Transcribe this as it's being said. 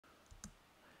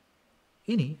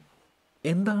ഇനി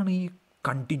എന്താണ് ഈ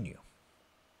കണ്ടിന്യൂം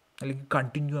അല്ലെങ്കിൽ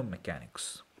കണ്ടിന്യൂം മെക്കാനിക്സ്?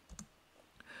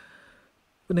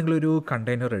 ഇപ്പോൾ നിങ്ങളൊരു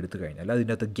കണ്ടെയ്നർ എടുത്തു കഴിഞ്ഞാൽ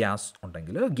അതിൻ്റെ അകത്ത് ഗ്യാസ്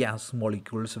ഉണ്ടെങ്കിൽ gas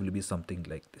molecules will be something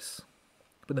like this.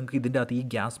 അപ്പോൾ നിങ്ങൾക്ക് ഇതിൻ്റെ അകത്ത് ഈ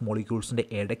ഗ്യാസ് മോളിക്യൂൾസിൻ്റെ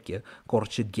ഇടയ്ക്ക്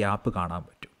കുറച്ച് ഗ്യാപ്പ് കാണാൻ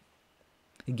പറ്റും.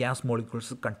 ഈ ഗ്യാസ്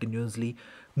മോളിക്യൂൾസ് കണ്ടിന്യൂസ്ലി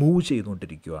മൂവ്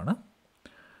ചെയ്തുകൊണ്ടിരിക്കുകയാണ്.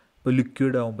 ഇപ്പോൾ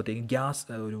ലിക്വിഡ് ആകുമ്പോഴത്തേക്കും ഗ്യാസ്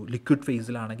ഒരു ലിക്വിഡ്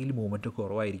ഫേസിലാണെങ്കിൽ മൂവ്മെൻറ്റ്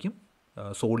കുറവായിരിക്കും,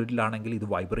 സോളിഡിലാണെങ്കിൽ ഇത്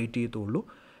വൈബ്രേറ്റ് ചെയ്യത്തുള്ളൂ.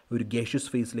 ഒരു ഗ്യാഷ്യസ്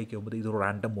ഫേസിലേക്ക് ആകുമ്പോൾ ഇത്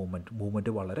റാൻഡം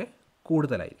മൂവ്മെൻറ്റ് വളരെ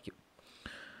കൂടുതലായിരിക്കും.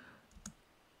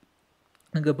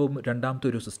 നിങ്ങൾക്കിപ്പം രണ്ടാമത്തെ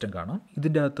ഒരു സിസ്റ്റം കാണാം.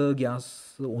 ഇതിൻ്റെ അകത്ത് ഗ്യാസ്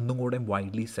ഒന്നും കൂടെ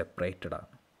വൈഡ്ലി സെപ്പറേറ്റഡ്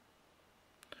ആണ്.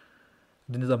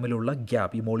 ഇതിന് തമ്മിലുള്ള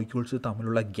ഗ്യാപ്പ്, ഈ മോളിക്യൂൾസ്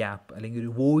തമ്മിലുള്ള ഗ്യാപ്പ് അല്ലെങ്കിൽ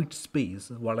ഒരു വോയിഡ്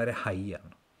സ്പേസ് വളരെ ഹൈ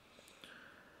ആണ്.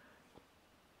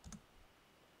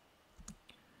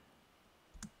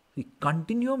 The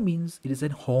continuum means it is a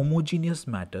homogeneous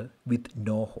matter with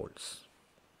no holes.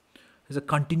 It's a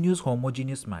continuous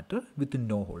homogeneous matter with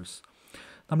no holes.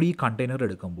 നമ്മൾ ഈ കണ്ടെയ്നർ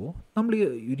എടുക്കുമ്പോൾ നമ്മൾ ഈ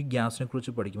ഒരു ഗ്യാസിനെ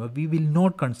കുറിച്ച് പഠിക്കുമ്പോൾ we will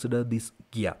not consider these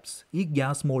gaps. ഈ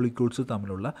ഗ്യാസ് മോളിക്യൂൾസ്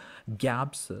തമ്മിലുള്ള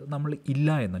ഗ്യാപ്സ് നമ്മൾ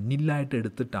നില്ലായിട്ട്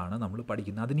എടുത്തിട്ടാണ് നമ്മൾ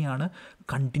പഠിക്കുന്നത്. അതിനെയാണ്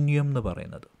കണ്ടിന്യൂം എന്ന്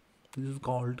പറയുന്നത്. This is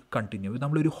called continuum.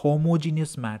 നമ്മളൊരു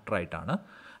ഹോമോജീനിയസ് മാറ്റർ ആയിട്ടാണ്,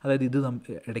 അതായത് ഇത്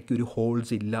ഇടയ്ക്ക് ഒരു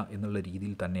ഹോൾസ് ഇല്ല എന്നുള്ള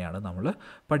രീതിയിൽ തന്നെയാണ് നമ്മൾ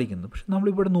പഠിക്കുന്നത്. പക്ഷെ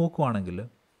നമ്മളിവിടെ നോക്കുവാണെങ്കിൽ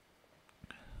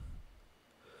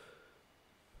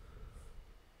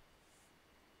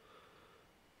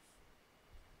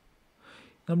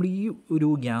നമ്മൾ ഈ ഒരു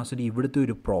ഗ്യാസിൻ്റെ ഇവിടുത്തെ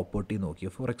ഒരു പ്രോപ്പർട്ടി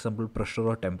നോക്കിയാൽ, ഫോർ എക്സാമ്പിൾ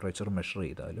പ്രഷറോ ടെമ്പറേച്ചറോ മെഷർ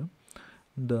ചെയ്താലും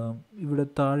ഇവിടെ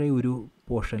താഴെ ഒരു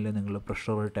പോർഷനിൽ നിങ്ങൾ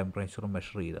പ്രഷറോ ടെമ്പറേച്ചറോ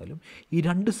മെഷർ ചെയ്താലും ഈ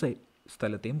രണ്ട്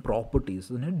സ്ഥലത്തെയും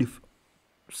പ്രോപ്പർട്ടീസിന്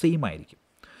സെയിം ആയിരിക്കും.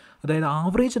 അതായത്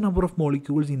average number of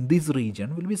molecules in this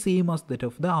region will be same as that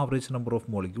of the average number of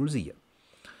molecules here.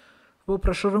 അപ്പോൾ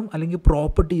പ്രഷറും അല്ലെങ്കിൽ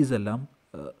പ്രോപ്പർട്ടീസ് എല്ലാം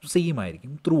സെയിം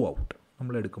ആയിരിക്കും ത്രൂ ഔട്ട്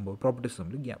നമ്മൾ എടുക്കുമ്പോൾ, പ്രോപ്പർട്ടീസ്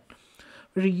തമ്മിൽ ഗ്യാപ്പ്.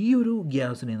 പക്ഷേ ഈ ഒരു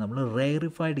ഗ്യാസിനെ നമ്മൾ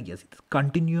റെയറിഫൈഡ് ഗ്യാസ്, ഇത്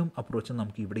കണ്ടിന്യൂം അപ്രോച്ച്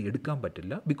നമുക്ക് ഇവിടെ എടുക്കാൻ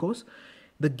പറ്റില്ല. Because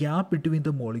the gap between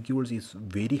the molecules is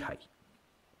very high.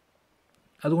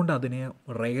 അതുകൊണ്ട് അതിനെ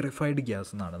റെയറിഫൈഡ്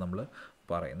ഗ്യാസ് എന്നാണ് നമ്മൾ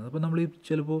പറയുന്നത്. അപ്പോൾ നമ്മൾ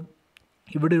ചിലപ്പോൾ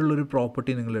ഇവിടെയുള്ളൊരു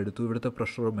പ്രോപ്പർട്ടി നിങ്ങൾ എടുത്തു, ഇവിടുത്തെ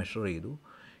പ്രഷർ മെഷർ ചെയ്തു,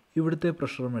 ഇവിടുത്തെ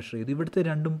പ്രഷർ മെഷർ ചെയ്തു, ഇവിടുത്തെ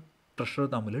രണ്ടും പ്രഷർ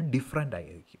തമ്മിൽ ഡിഫറെൻ്റ്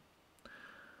ആയിരിക്കും.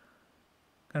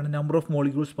 കാരണം number of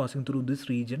molecules passing through this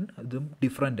region ഇതും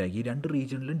ഡിഫറെൻ്റ് ആയി, ഈ രണ്ട്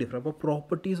റീജിയനിലും ഡിഫറെൻ്റ്. അപ്പോൾ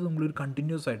പ്രോപ്പർട്ടീസ് നമ്മളൊരു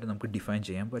കണ്ടിന്യൂസ് ആയിട്ട് നമുക്ക് ഡിഫൈൻ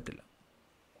ചെയ്യാൻ പറ്റില്ല.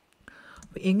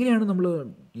 അപ്പോൾ എങ്ങനെയാണ് നമ്മൾ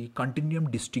ഈ കണ്ടിന്യൂം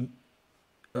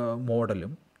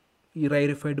മോഡലും ഈ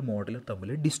റെയറിഫൈഡ് മോഡലും തമ്മിൽ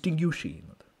ഡിസ്റ്റിങ്ക്യൂഷ്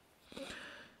ചെയ്യുന്നത്?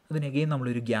 അതിന് അഗെയിൻ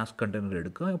നമ്മളൊരു ഗ്യാസ് കണ്ടെയ്നർ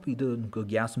എടുക്കുക. അപ്പോൾ ഇത് നമുക്ക്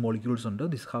ഗ്യാസ് മോളിക്യൂൾസ് ഉണ്ട്,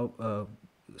 this have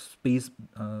space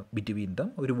between them,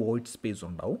 ഒരു വോയിഡ് സ്പേസ്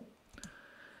ഉണ്ടാവും.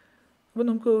 അപ്പോൾ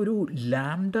നമുക്ക് ഒരു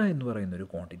ലാംഡ എന്ന് പറയുന്ന ഒരു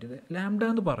ക്വാണ്ടിറ്റി, ലാംഡ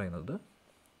എന്ന് പറയുന്നത്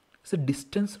it's A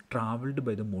distance travelled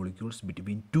by the molecules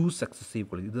between two successive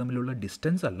collisions. ഇത് തമ്മിലുള്ള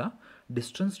ഡിസ്റ്റൻസ് അല്ല,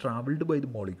 distance travelled by the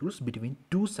molecules between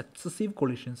two successive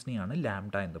കൊളിഷൻസിനെയാണ്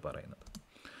lambda എന്ന് പറയുന്നത്.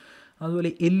 അതുപോലെ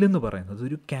എൽ എന്ന് പറയുന്നത്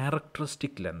ഒരു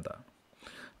ക്യാരക്ടറിസ്റ്റിക് ലെന്താണ്.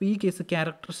 അപ്പോൾ ഈ കേസ്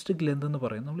ക്യാരക്ടറിസ്റ്റിക് ലെന്ത് എന്ന്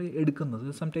പറയുന്നത് നമ്മൾ എടുക്കുന്നത്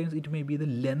sometimes it may be the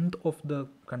length of the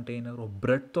container or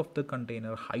breadth of the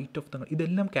container, height of the,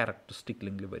 ഇതെല്ലാം ക്യാരക്ടറിസ്റ്റിക്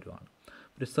ലെങ്കിൽ വരുവാണ്.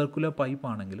 ഒരു സർക്കുലർ പൈപ്പ്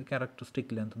ആണെങ്കിൽ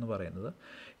ക്യാരക്ടറിസ്റ്റിക് ലെന്ത് എന്ന് പറയുന്നത്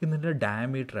ഇതിൻ്റെ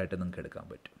ഡയമീറ്റർ ആയിട്ട് നിങ്ങൾക്ക് എടുക്കാൻ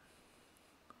പറ്റും.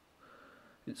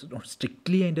 ഇറ്റ്സ് നോട്ട്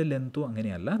സ്ട്രിക്ട്ലി അതിൻ്റെ ലെന്തോ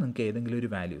അങ്ങനെയല്ല, നിങ്ങൾക്ക് ഏതെങ്കിലും ഒരു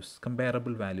വാല്യൂസ്,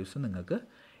 കമ്പയറബിൾ വാല്യൂസ് നിങ്ങൾക്ക്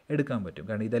എടുക്കാൻ പറ്റും.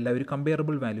 കാരണം ഇതെല്ലാം ഒരു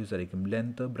കമ്പയറബിൾ വാല്യൂസ് ആയിരിക്കും.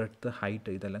 ലെന്ത്, ബ്രെഡ്ത്ത്,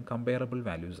 ഹൈറ്റ് ഇതെല്ലാം കമ്പയറബിൾ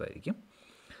വാല്യൂസ് ആയിരിക്കും.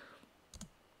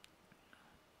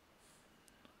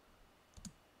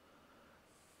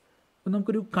 അപ്പോൾ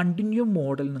നമുക്കൊരു കണ്ടിന്യൂം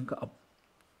മോഡൽ നിങ്ങൾക്ക്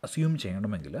അസ്യൂം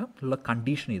ചെയ്യണമെങ്കിൽ ഉള്ള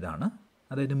കണ്ടീഷൻ ഇതാണ്.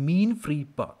 അതായത് mean free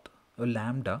path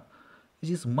lambda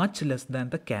which is much less than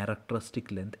the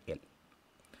characteristic length L.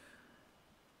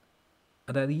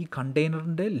 അതായത് ഈ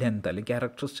കണ്ടെയ്നറിൻ്റെ ലെന്ത് അല്ലെങ്കിൽ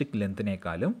ക്യാരക്ടറിസ്റ്റിക്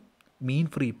ലെന്തിനേക്കാളും മീൻ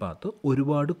ഫ്രീ പാത്ത്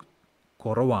ഒരുപാട്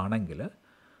കുറവാണെങ്കിൽ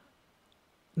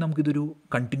നമുക്കിതൊരു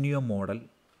കണ്ടിന്യൂം മോഡൽ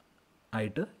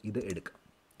ആയിട്ട് ഇത് എടുക്കാം.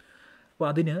 അപ്പോൾ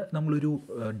അതിന് നമ്മളൊരു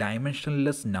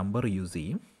ഡയമെൻഷൻലെസ് നമ്പർ യൂസ്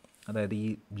ചെയ്യും. അതായത് ഈ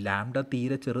ലാംഡ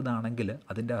തീരെ ചെറുതാണെങ്കിൽ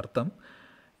അതിൻ്റെ അർത്ഥം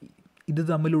ഇത്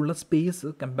തമ്മിലുള്ള സ്പേസ്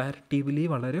കമ്പാരിറ്റീവ്ലി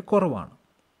വളരെ കുറവാണ്.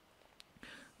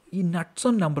 ഈ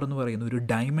നട്ട്സൺ നമ്പർ എന്ന് പറയുന്ന ഒരു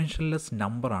ഡയമെൻഷൻലെസ്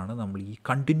നമ്പറാണ് നമ്മൾ ഈ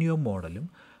കണ്ടിന്യൂം മോഡലും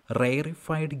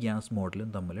റെയറിഫൈഡ് ഗ്യാസ് മോഡലും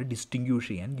തമ്മിൽ ഡിസ്റ്റിങ്ക്യൂഷ്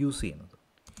ചെയ്യാൻ യൂസ് ചെയ്യുന്നത്.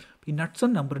 ഈ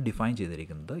നട്ട്സൺ നമ്പർ ഡിഫൈൻ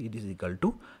ചെയ്തിരിക്കുന്നത് it is equal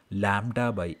to lambda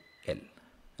by L,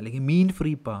 അല്ലെങ്കിൽ mean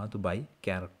free path by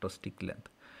characteristic length.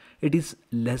 It is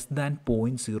less than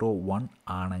 0.01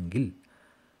 ആണെങ്കിൽ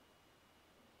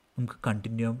നമുക്ക്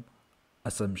കണ്ടിന്യൂം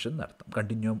അസംഷൻ നടത്താം,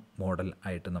 കണ്ടിന്യൂം മോഡൽ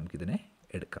ആയിട്ട് നമുക്കിതിനെ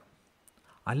എടുക്കാം.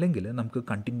 അല്ലെങ്കിൽ നമുക്ക്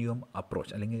കണ്ടിന്യൂം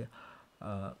അപ്രോച്ച് അല്ലെങ്കിൽ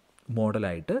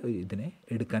മോഡലായിട്ട് ഇതിനെ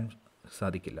എടുക്കാൻ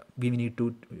സാധിക്കില്ല. We need to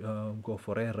go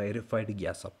for A റെയറിഫൈഡ്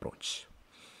gas approach.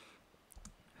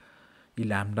 ഈ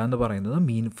ലാംഡ എന്ന് പറയുന്നത്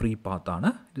mean free പാത്താണ്.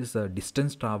 It is A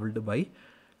distance travelled by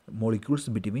molecules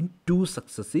between two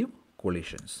successive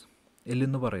collisions. L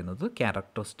എന്ന് പറയുന്നത്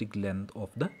characteristic length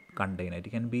of the container.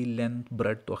 It can be length,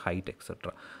 breadth, height etcetera.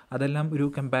 അതെല്ലാം ഒരു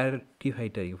comparative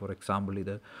height ആയിരിക്കും. For example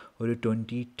ഇത് ഒരു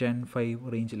 20, 10,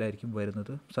 5 റേഞ്ചിലായിരിക്കും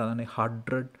വരുന്നത്. സാധാരണ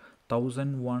 100,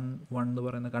 1001 എന്ന്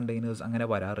പറയുന്ന കണ്ടെയ്നേഴ്സ് അങ്ങനെ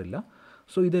വരാറില്ല.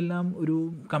 സോ ഇതെല്ലാം ഒരു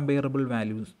കമ്പയറബിൾ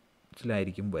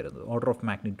വാല്യൂസിലായിരിക്കും വരുന്നത്. ഓർഡർ ഓഫ്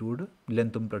മാഗ്നിറ്റ്യൂഡ്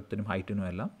ലെങ്ത്തും ബ്രെഡ്ത്തിനും ഹൈറ്റിനും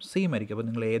എല്ലാം സെയിം ആയിരിക്കും. അപ്പോൾ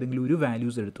നിങ്ങൾ ഏതെങ്കിലും ഒരു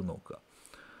വാല്യൂസ് എടുത്ത് നോക്കുക.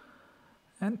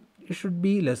 And it should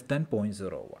be less than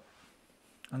 0.01.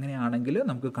 അങ്ങനെയാണെങ്കിൽ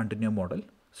നമുക്ക് കണ്ടിന്യൂം മോഡൽ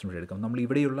സിമുലേറ്റ് എടുക്കാം. നമ്മൾ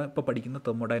ഇവിടെയുള്ള ഇപ്പോൾ പഠിക്കുന്ന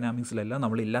തെർമോഡൈനാമിക്സിലെല്ലാം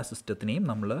നമ്മൾ എല്ലാ സിസ്റ്റത്തിനെയും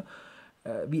നമ്മൾ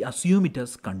V assume it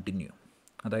as continuum.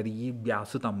 അതായത് ഈ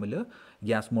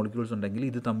ഗ്യാസ് മോളിക്യൂൾസ് ഉണ്ടെങ്കിൽ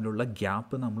ഇത് തമ്മിലുള്ള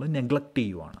ഗ്യാപ്പ് നമ്മൾ നെഗ്ലക്റ്റ്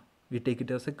ചെയ്യുവാണ്. We take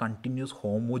it as A continuous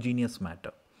homogeneous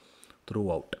matter through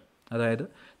out. അതായത്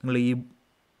നിങ്ങൾ ഈ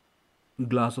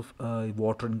glass of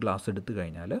water in glass എടുത്തു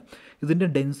കഴിഞ്ഞാൽ ഇതിൻ്റെ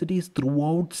density is through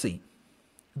out same.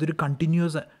 ഇതൊരു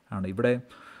കണ്ടിന്യൂസ് ആണ്. ഇവിടെ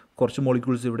കുറച്ച്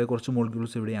മോളിക്യൂൾസ് ഇവിടെ, കുറച്ച്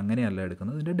മോളിക്യൂൾസ് ഇവിടെ, അങ്ങനെയല്ല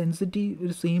എടുക്കുന്നത്. ഇതിൻ്റെ ഡെൻസിറ്റി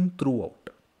ഒരു same through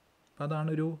out.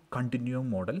 അതാണൊരു continuum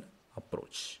model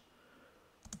approach.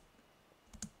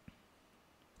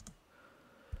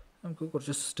 നമുക്ക്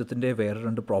കുറച്ച് സിസ്റ്റത്തിൻ്റെ വേറെ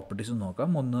 2 പ്രോപ്പർട്ടീസ്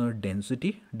നോക്കാം. ഒന്ന്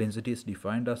density. Density is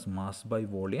defined as mass by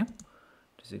volume.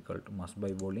 It is equal to mass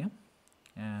by volume.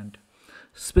 And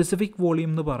specific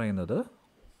volume എന്ന് പറയുന്നത്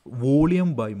വോളിയം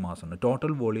ബൈ മാസ് ആണ്.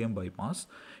 Total volume by mass.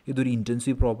 ഇതൊരു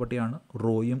ഇൻറ്റൻസീവ് പ്രോപ്പർട്ടിയാണ്.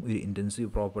 റോയും ഒരു ഇൻറ്റൻസീവ്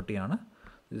പ്രോപ്പർട്ടിയാണ്.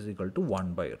 Is equal to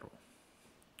 1/ρ.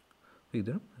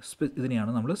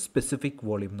 ഇതിനെയാണ് നമ്മൾ സ്പെസിഫിക്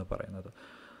വോളിയം എന്ന് പറയുന്നത്.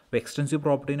 അപ്പോൾ എക്സ്റ്റൻസീവ്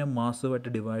പ്രോപ്പർട്ടീനെ മാസുമായിട്ട്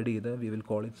ഡിവൈഡ് ചെയ്ത് we will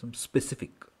call it some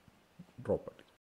specific property.